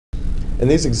In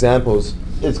these examples,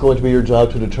 it's going to be your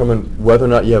job to determine whether or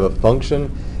not you have a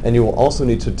function, and you will also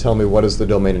need to tell me what is the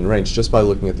domain and range just by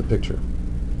looking at the picture.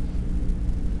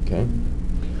 Okay?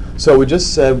 So we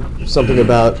just said something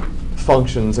about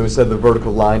functions, and we said the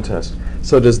vertical line test.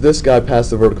 So does this guy pass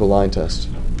the vertical line test?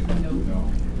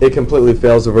 No. It completely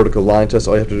fails the vertical line test.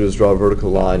 All you have to do is draw a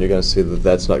vertical line. You're going to see that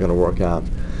that's not going to work out.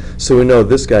 So we know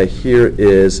this guy here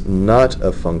is not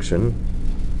a function.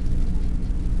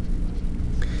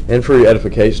 And for your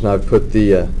edification, I've put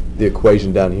the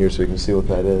equation down here so you can see what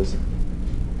that is.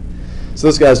 So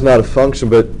this guy's not a function,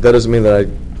 but that doesn't mean that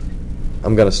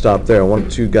I'm going to stop there. I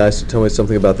want you guys to tell me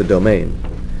something about the domain.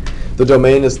 The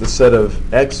domain is the set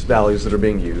of x values that are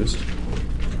being used.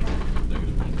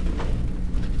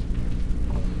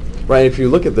 Right, if you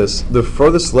look at this, the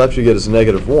furthest left you get is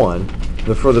 -1,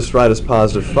 the furthest right is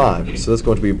 +5. So that's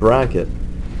going to be bracket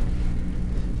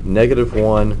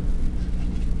 -1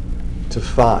 to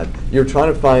 5. You're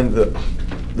trying to find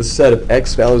the set of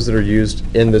x values that are used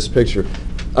in this picture.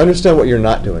 Understand what you're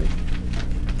not doing.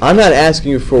 I'm not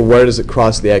asking you for where does it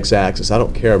cross the x-axis. I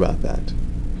don't care about that.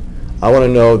 I want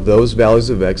to know those values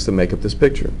of x that make up this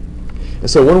picture. And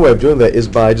so one way of doing that is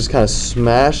by just kind of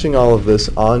smashing all of this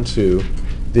onto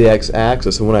the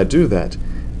x-axis. And when I do that,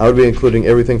 I would be including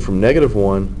everything from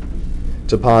 -1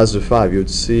 to +5. You would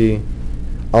see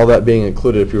all that being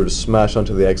included if you were to smash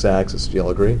onto the x-axis. Do you all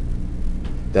agree?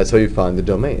 That's how you find the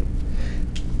domain.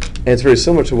 And it's very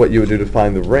similar to what you would do to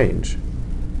find the range.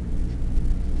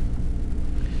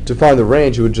 To find the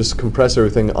range, you would just compress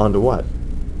everything onto what?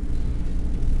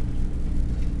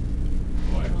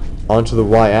 Onto the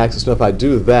y-axis. Now if I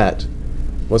do that,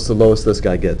 what's the lowest this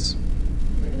guy gets?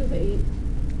 -8.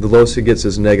 The lowest he gets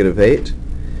is -8.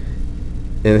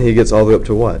 And he gets all the way up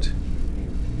to what?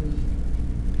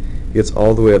 He gets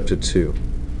all the way up to 2.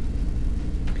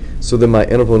 So then my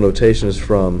interval notation is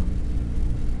from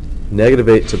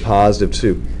 -8 to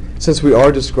 +2. Since we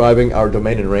are describing our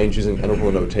domain and range using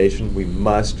interval notation, we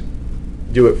must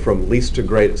do it from least to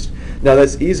greatest. Now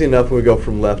that's easy enough when we go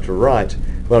from left to right.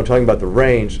 When I'm talking about the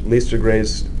range, least to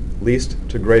greatest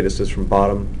is from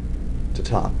bottom to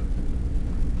top.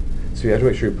 So you have to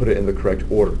make sure you put it in the correct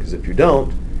order, because if you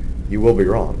don't, you will be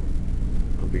wrong.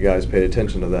 Hope you guys paid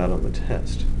attention to that on the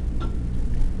test.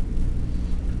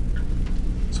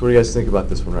 So what do you guys think about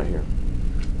this one right here?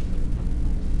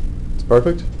 It's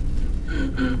perfect?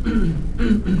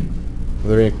 Are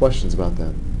there any questions about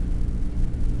that?